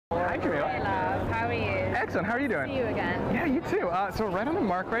Jameela. Hey, love. How are you? Excellent. How are you doing? See you again. Yeah, you too. So right on the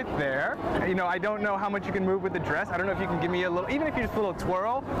mark right there. You know, I don't know how much you can move with the dress. I don't know if you can give me a little, even if you just a little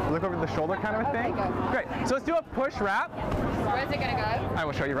twirl, look over the shoulder kind of a thing. Okay, go. Great. So let's do a push wrap. Where's it gonna go? I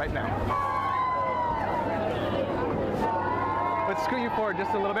will show you right now. Let's scoot you forward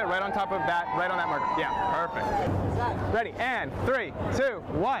just a little bit, right on top of that, right on that marker. Yeah, perfect. Ready, and 3, 2,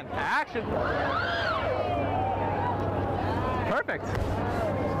 1, action. Perfect.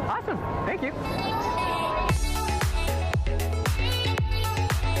 Awesome, thank you.